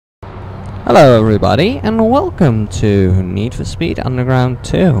Hello everybody, and welcome to Need for Speed Underground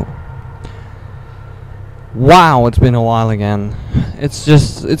 2. Wow, it's been a while again. It's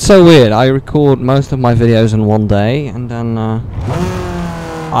so weird. I record most of my videos in one day, and then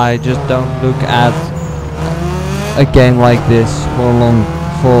I just don't look at a game like this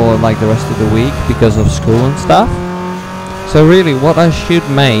for like the rest of the week because of school and stuff. So really, what I should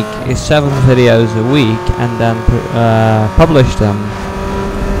make is 7 videos a week, and then publish them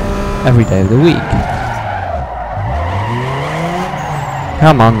every day of the week.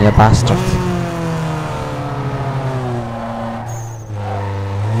 Come on, you bastard.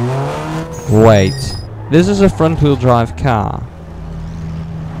 Wait. This is a front-wheel drive car.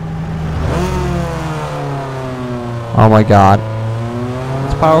 Oh my god.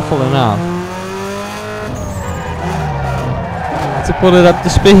 It's powerful enough to put it up to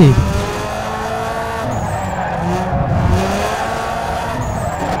speed.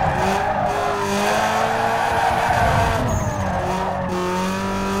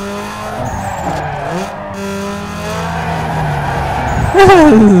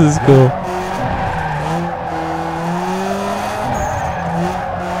 This is cool.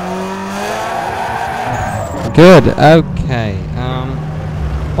 Good, okay.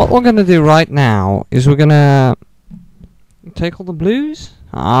 What we're gonna do right now is we're gonna take all the blues.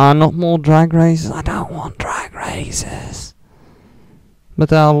 Not more drag races. I don't want drag races. But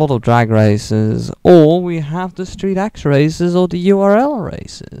there are a lot of drag races. Or we have the Street X races or the URL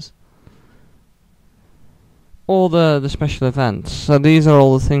races. All the special events. So these are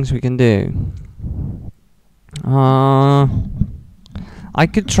all the things we can do. I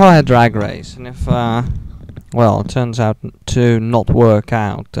could try a drag race, and if well, it turns out to not work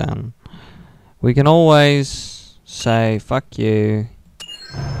out, then we can always say fuck you.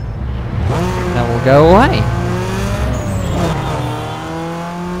 Then we'll go away.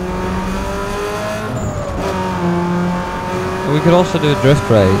 We could also do a drift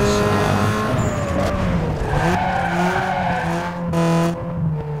race.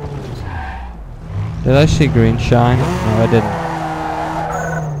 Did I see green shine? No, I didn't.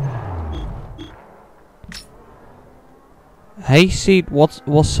 Hayseed,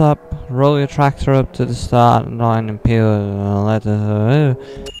 what's up? Roll your tractor up to the start line and peel.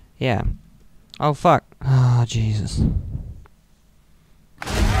 Yeah. Oh fuck. Ah, Jesus.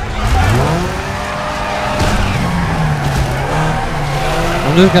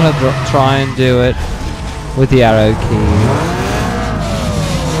 I'm just gonna try and do it with the arrow keys.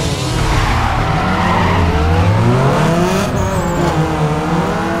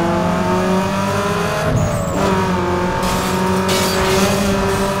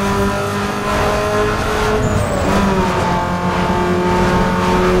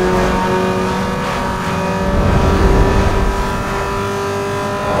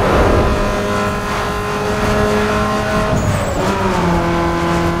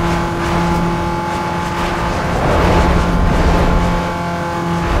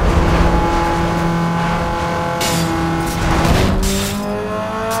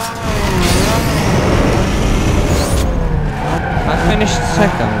 Finished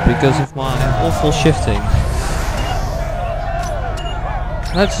second because of my awful shifting.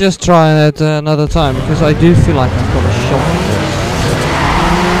 Let's just try it another time because I do feel like I've got a shot at this.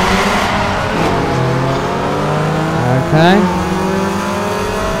 Okay.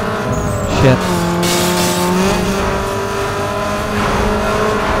 Shit.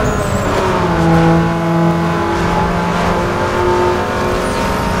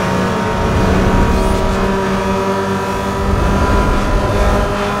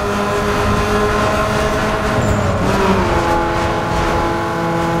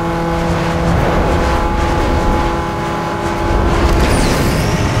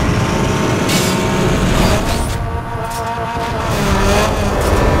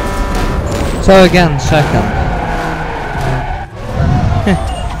 So again, second.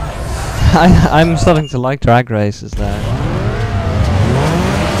 I'm starting to like drag races there.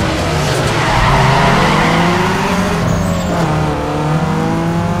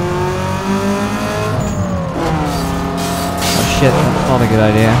 Oh shit, that's not a good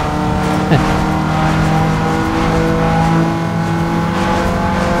idea.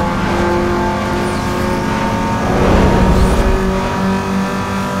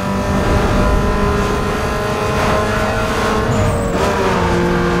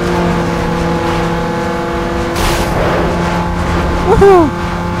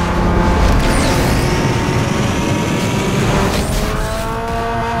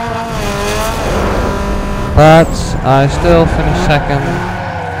 But I still finished second.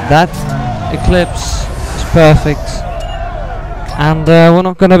 That Eclipse is perfect. and we're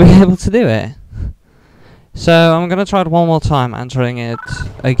not gonna be able to do it. So I'm gonna try it one more time, entering it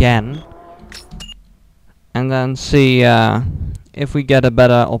again, and then see if we get a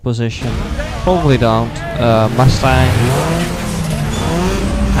better opposition. Probably don't. Mustang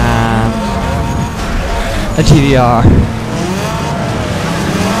and a GDR.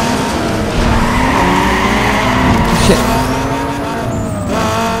 Shit.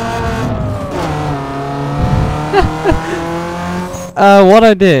 What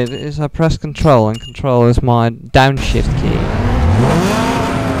I did is I pressed control, and control is my downshift key.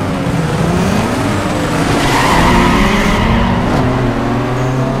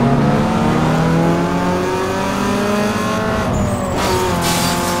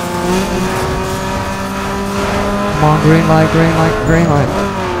 Come on, green light, green light, green light.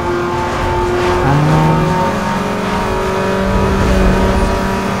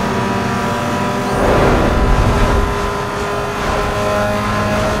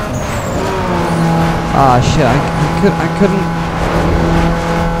 Ah, shit, I couldn't.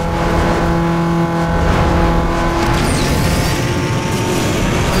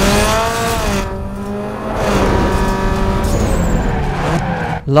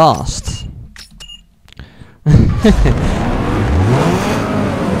 Lost.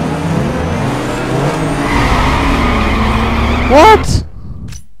 What?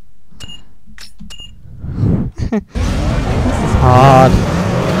 This is hard.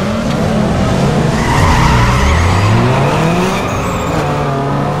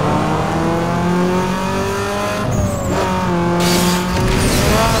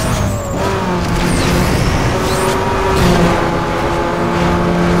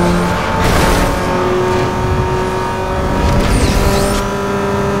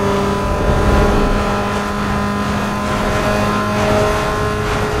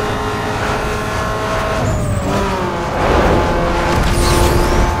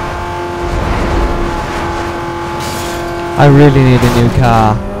 I really need a new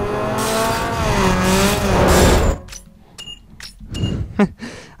car.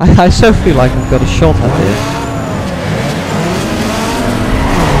 I so feel like I've got a shot at this.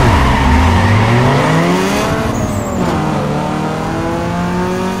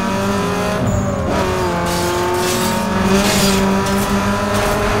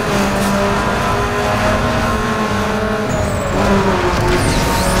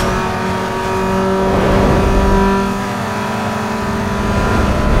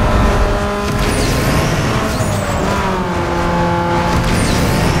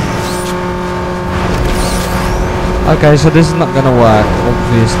 Okay, so this is not gonna work,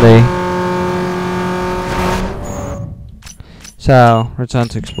 obviously. So, return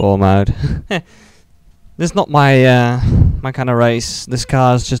to explore mode. This is not my my kind of race. This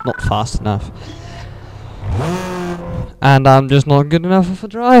car is just not fast enough. And I'm just not good enough of a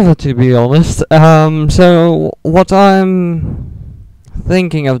driver, to be honest. So what I'm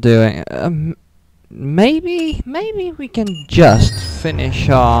thinking of doing, maybe we can just finish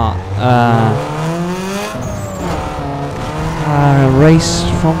our race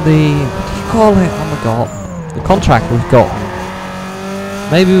from the, what do you call it? Oh my god, the contract we've got.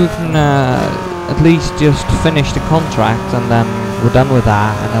 Maybe we can at least just finish the contract, and then we're done with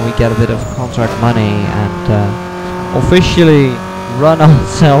that, and then we get a bit of contract money and officially run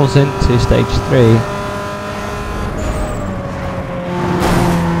ourselves into stage 3.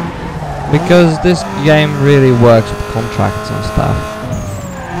 Because this game really works with contracts and stuff.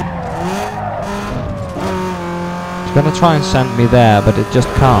 It's gonna try and send me there, but it just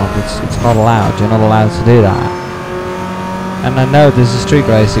can't. It's not allowed. You're not allowed to do that. And I know this is a street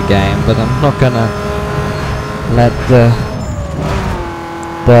racer game, but I'm not gonna let the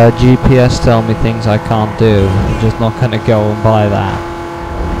GPS tell me things I can't do. I'm just not gonna go and buy that.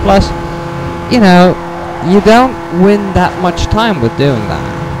 Plus, you know, you don't win that much time with doing that.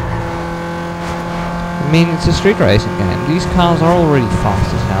 I mean, it's a street racing game. These cars are already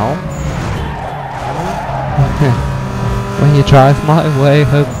fast as hell. When you drive my way,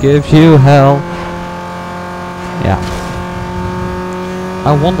 hope gives you hell. Yeah.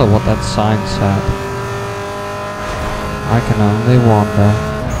 I wonder what that sign said. I can only wonder.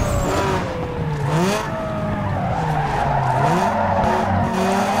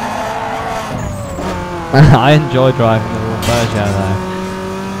 I enjoy driving the little Peugeot though.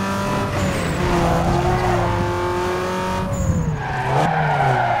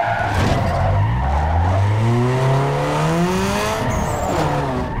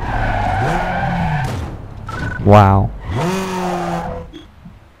 Wow.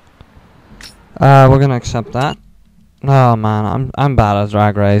 We're gonna accept that. Oh man, I'm bad at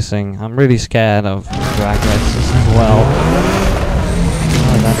drag racing. I'm really scared of drag races as well.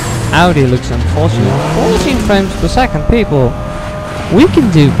 Audi looks unfortunate. 14 frames per second, people. We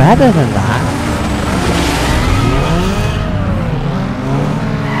can do better than that.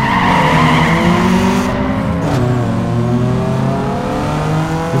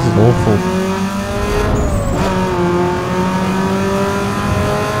 This is awful.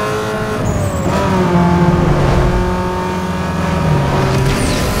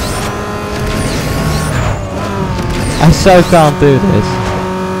 I so can't do this.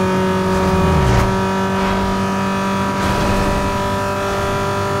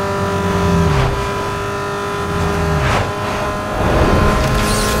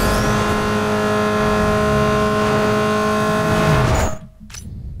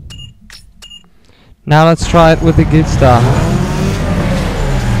 Now let's try it with the good stuff.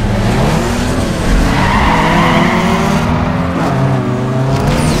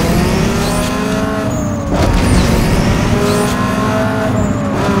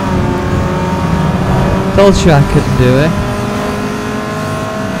 Told you I couldn't do it.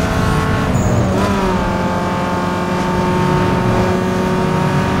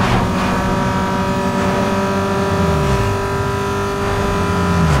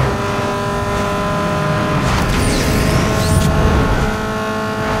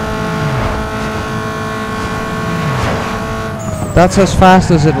 That's as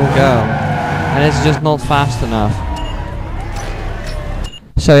fast as it will go, and it's just not fast enough.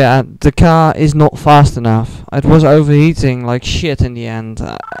 So yeah, the car is not fast enough. It was overheating like shit in the end.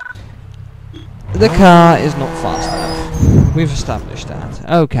 The car is not fast enough. We've established that.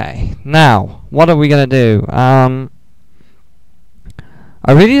 Okay, now, what are we gonna do? I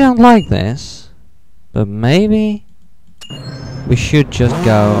really don't like this, but maybe we should just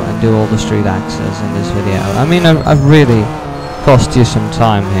go and do all the street access in this video. I mean, I've really cost you some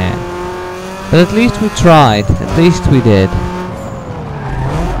time here, but at least we tried. At least we did.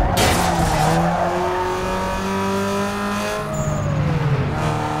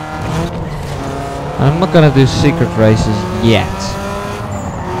 I'm not gonna do secret races yet.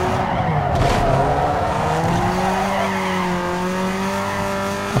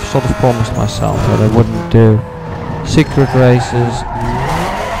 I've sort of promised myself that I wouldn't do secret races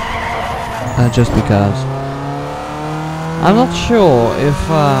just because. I'm not sure if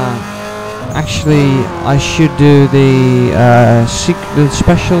actually I should do the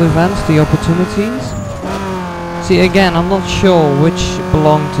special events, the opportunities. See, again, I'm not sure which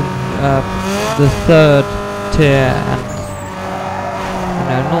belong to the third tier and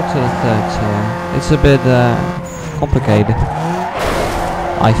no, not to the third tier. It's a bit complicated,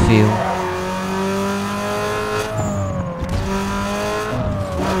 I feel.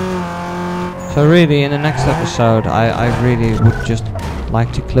 So really, in the next episode, I really would just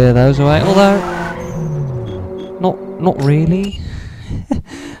like to clear those away. Although, not really.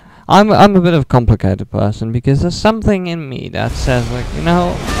 I'm a bit of a complicated person because there's something in me that says, like, you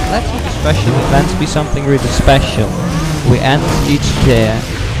know, let's make the special events be something really special. We end each tier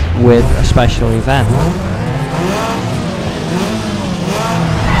with a special event.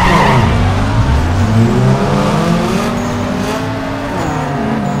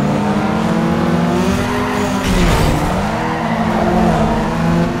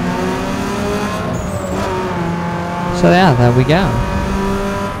 So yeah, there we go.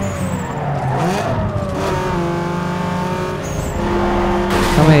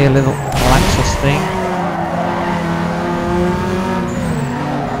 Come here, you little Lexus thing.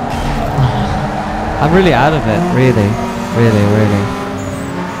 I'm really out of it, really.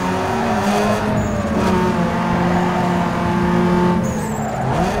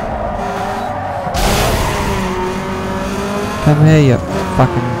 Come here, you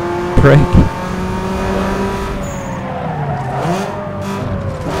fucking prick.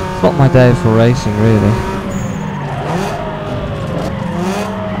 It's not my day for racing, really.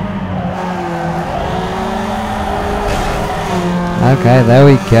 Okay, there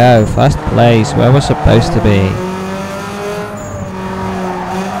we go. First place, where we're supposed to be.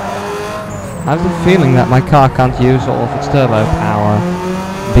 I have the feeling that my car can't use all of its turbo power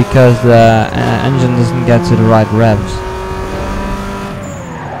because the engine doesn't get to the right revs.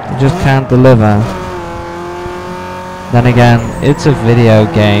 It just can't deliver. Then again, it's a video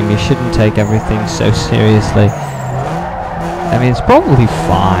game. You shouldn't take everything so seriously. I mean, it's probably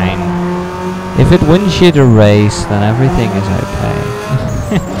fine. If it wins you the race, then everything is okay.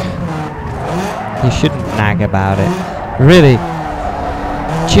 You shouldn't nag about it. Really,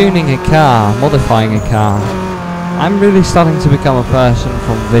 tuning a car, modifying a car. I'm really starting to become a person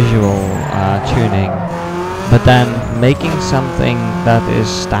from visual tuning, but then making something that is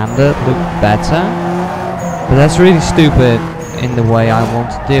standard look better. But that's really stupid in the way I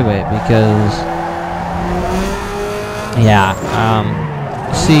want to do it, because yeah,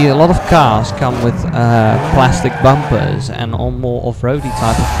 see, a lot of cars come with plastic bumpers, and on more off-roady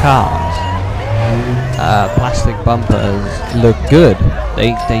type of cars, plastic bumpers look good.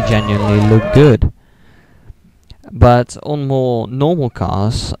 They genuinely look good. But on more normal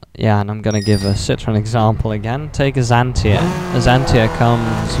cars, yeah, and I'm gonna give a Citroen example again. Take a Xantia. A Xantia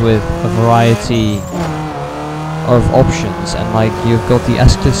comes with a variety of options, and like you've got the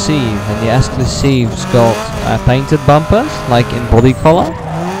Exclusive, and the Exclusive's got painted bumpers, like in body color.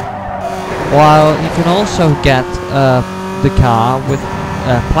 While you can also get the car with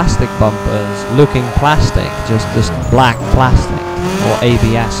plastic bumpers, looking plastic, just this black plastic, or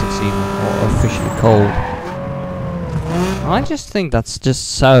ABS it's even, or officially called. I just think that's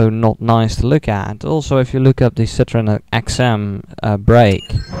just so not nice to look at. Also, if you look up the Citroen XM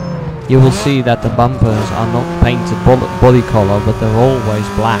brake, you will see that the bumpers are not painted body color, but they're always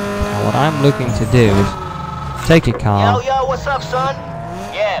black. And what I'm looking to do is take a car. Yo, what's up, son?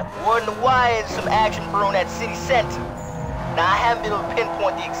 Yeah, we're in the wire and some action brewing at City Center. Now, I haven't been able to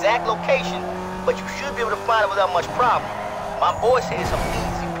pinpoint the exact location, but you should be able to find it without much problem. My boy said it's some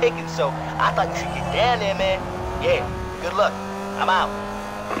easy picking, so I thought you should get down there, man. Yeah. Good luck. I'm out.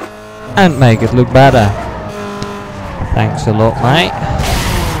 And make it look better. Thanks a lot, mate.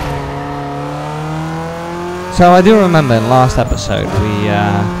 So I do remember in last episode we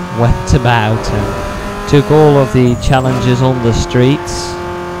went about and took all of the challenges on the streets.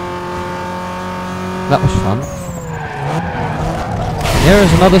 That was fun. Here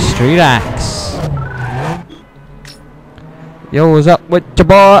is another street axe. Yo, what's up with your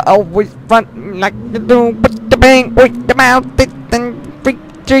boy? Always fun like you do, but the bang with the mouth and freak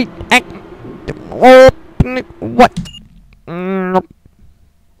street act. What?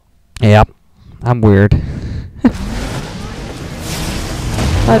 Yep, I'm weird.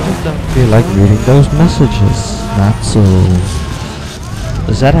 I just don't feel like reading those messages. That's all.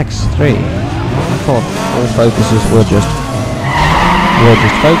 The ZX3. I thought all focuses were just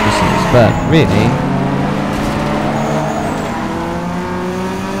focuses, but really.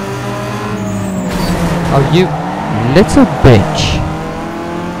 Oh, you little bitch.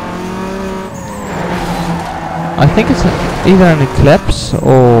 I think it's either an Eclipse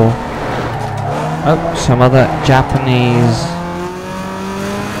or some other Japanese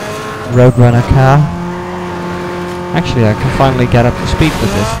Roadrunner car. Actually, I can finally get up to speed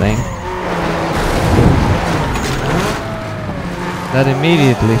with this thing. That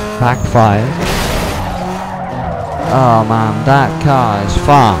immediately backfired. Oh man, that car is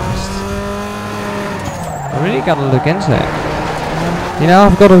fast. I really gotta look into it. You know,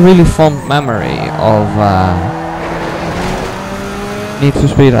 I've got a really fond memory of Need for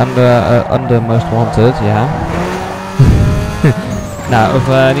Speed under Most Wanted, yeah. No, of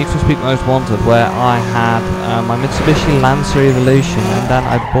Need for Speed Most Wanted, where I had my Mitsubishi Lancer Evolution, and then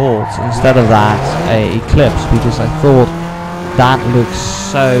I bought, instead of that, a Eclipse, because I thought that looks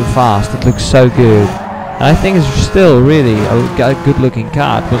so fast, it looks so good. And I think it's still really a good-looking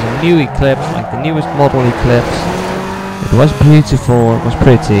car. It was a new Eclipse, like the newest model Eclipse. It was beautiful, it was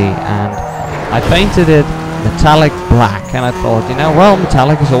pretty, and I painted it metallic black. And I thought, you know, well,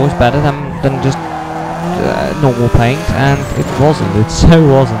 metallic is always better than just normal paint. And it wasn't. It so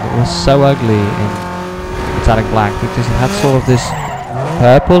wasn't. It was so ugly in metallic black because it had sort of this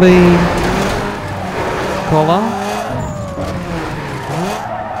purpley color.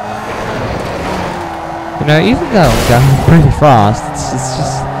 You know, even though I'm going pretty fast, it's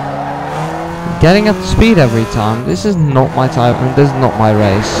just getting up to speed every time. This is not my type, and this is not my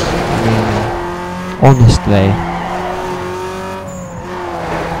race. I mean, honestly,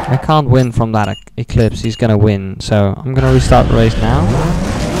 I can't win from that Eclipse. He's gonna win, so I'm gonna restart the race now.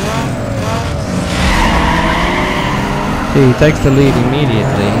 See, he takes the lead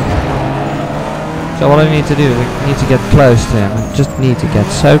immediately. So what I need to do is I need to get close to him. I just need to get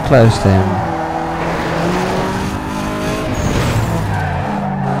so close to him.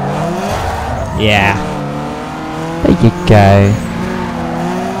 Yeah. There you go.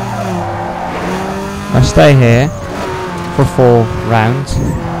 I stay here for 4 rounds.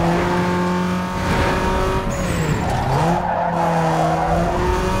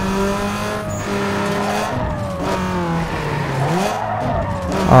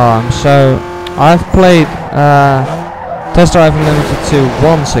 I've played Test Drive Unlimited 2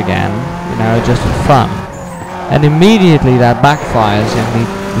 once again, you know, just for fun. And immediately that backfires in me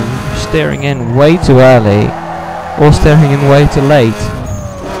steering in way too early or steering in way too late.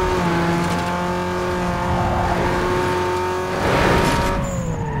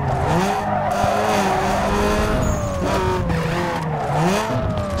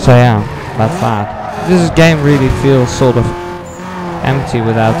 So yeah, that's that. This game really feels sort of empty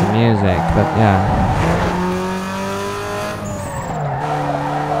without the music, but yeah.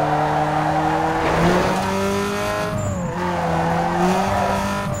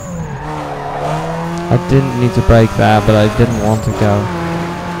 I didn't need to brake there, but I didn't want to go,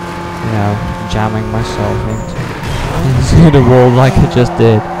 you know, jamming myself into the wall like I just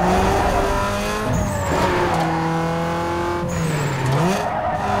did.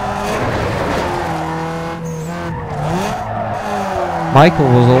 Michael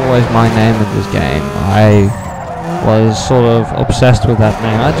was always my name in this game. I was sort of obsessed with that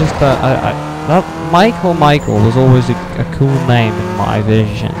name. I just that Michael was always a cool name in my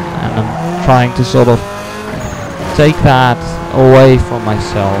vision, and I'm trying to sort of take that away from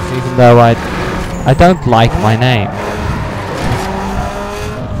myself, even though I don't like my name.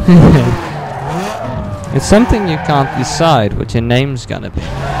 It's something you can't decide what your name's gonna be,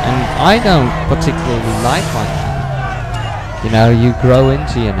 and I don't particularly like my name. You know, you grow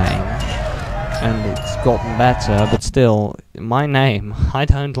into your name, and it's gotten better, but still, my name, I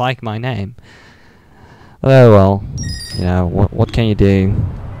don't like my name. Oh well, you know, what can you do?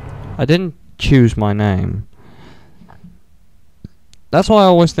 I didn't choose my name. That's why I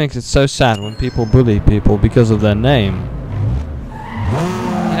always think it's so sad when people bully people because of their name.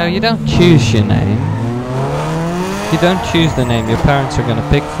 You know, you don't choose your name. You don't choose the name your parents are gonna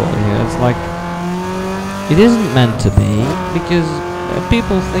pick for you. It's like, it isn't meant to be, because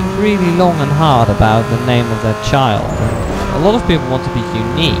people think really long and hard about the name of their child. And a lot of people want to be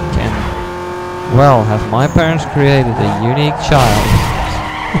unique, and, well, have my parents created a unique child?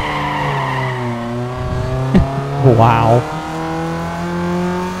 Wow.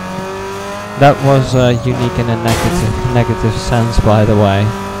 That was unique in a negative sense, by the way.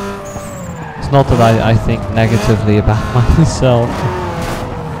 It's not that I think negatively about myself.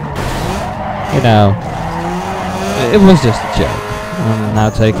 You know. It was just a joke. I'm now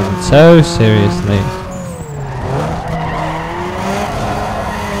taking it so seriously.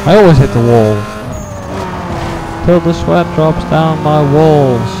 I always hit the wall. Till the sweat drops down my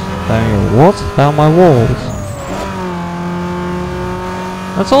walls. What? Down my walls?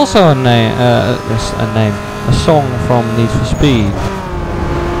 That's also a name. A song from Need for Speed.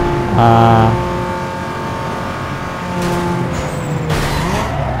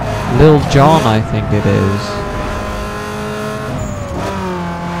 Lil Jon, I think it is.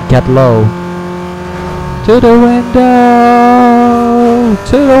 Get low. To the window,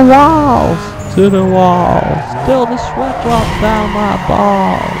 to the walls, till the sweat drops down my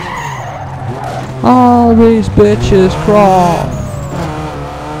balls. All these bitches crawl.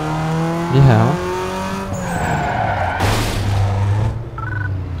 Yeah.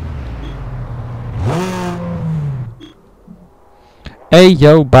 Hey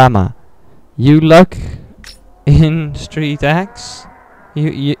yo, Bama, you luck in Street X?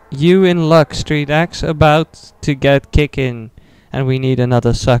 You in luck, Street X, about to get kicking, and we need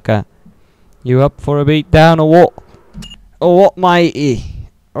another sucker. You up for a beat down or what? Or what, matey?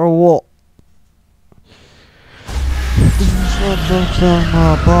 Or what?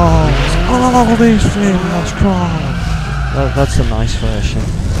 All these females cry. That's a nice version.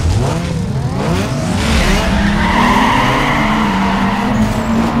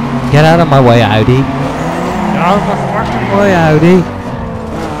 Get out of my way, Audi. Get out of my fucking way, Audi.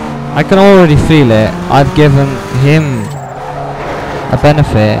 I can already feel it. I've given him a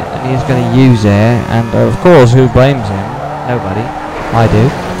benefit and he's going to use it, and of course, who blames him? Nobody. I do.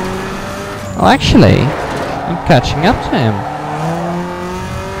 Oh, actually, I'm catching up to him.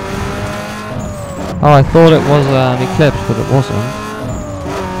 Oh, I thought it was an eclipse, but it wasn't.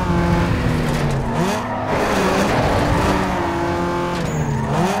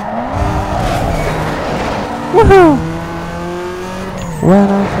 Woohoo! When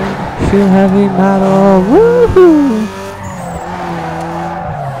I feel heavy metal, woohoo!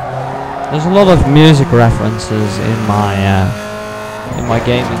 There's a lot of music references in my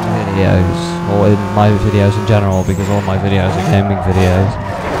gaming videos, or in my videos in general, because all my videos are gaming videos.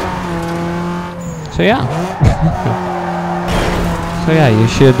 So yeah. So yeah, you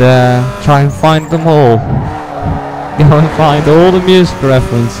should try and find them all. Go and find all the music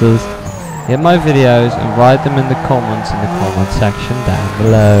references in my videos and write them in the comment section down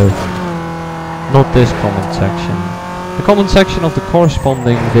below. Not this comment section. The comment section of the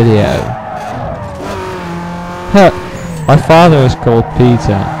corresponding video. My father is called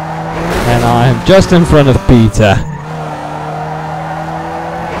Peter, and I am just in front of Peter.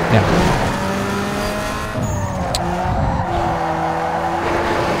 Yeah.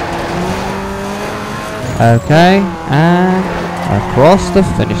 Okay, and Across the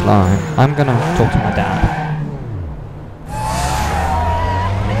finish line. I'm gonna talk to my dad.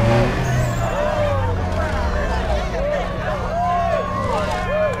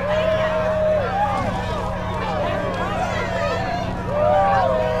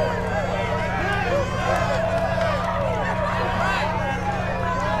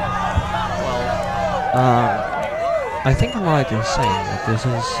 I think I'm right in saying that this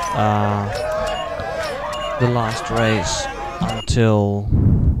is the last race until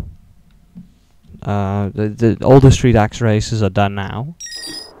all the Street X races are done now.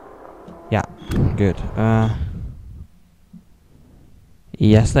 Yeah, good.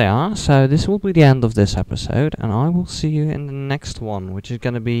 Yes, they are. So this will be the end of this episode, and I will see you in the next one, which is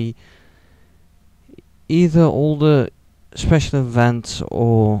going to be either all the special events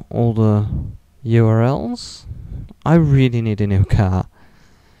or all the URLs. I really need a new car.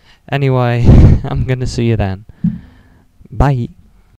 Anyway, I'm gonna see you then. Bye.